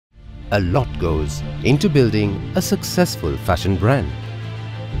A lot goes into building a successful fashion brand.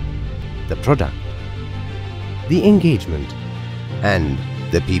 The product, the engagement, and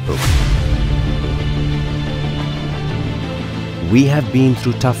the people. We have been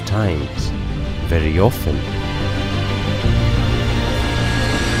through tough times very often.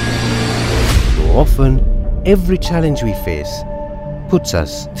 More often, every challenge we face puts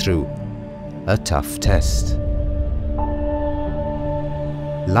us through a tough test.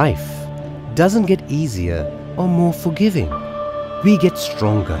 Life doesn't get easier or more forgiving. We get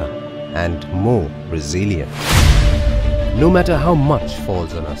stronger and more resilient. No matter how much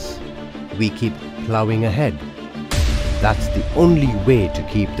falls on us, we keep plowing ahead. That's the only way to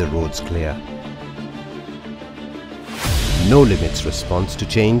keep the roads clear. Nolimit's response to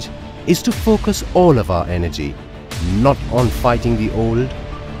change is to focus all of our energy not on fighting the old,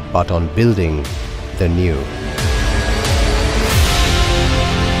 but on building the new.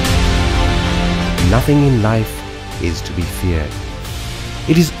 Nothing in life is to be feared.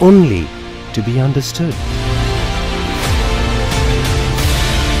 It is only to be understood.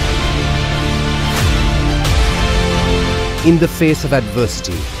 In the face of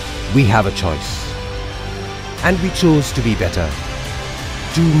adversity, we have a choice. And we chose to be better,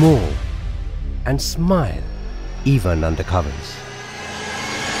 do more, and smile even under covers.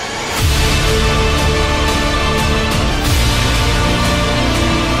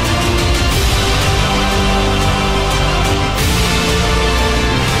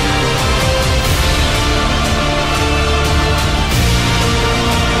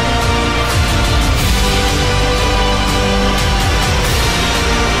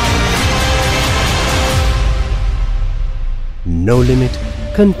 Nolimit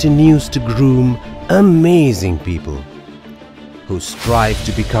continues to groom amazing people who strive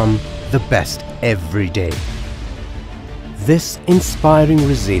to become the best every day. This inspiring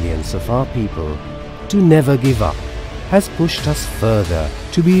resilience of our people to never give up has pushed us further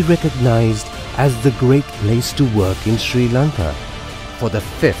to be recognized as the great place to work in Sri Lanka for the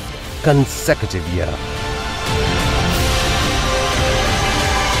 5th consecutive year.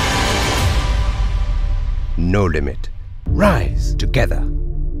 No Limit. Rise together.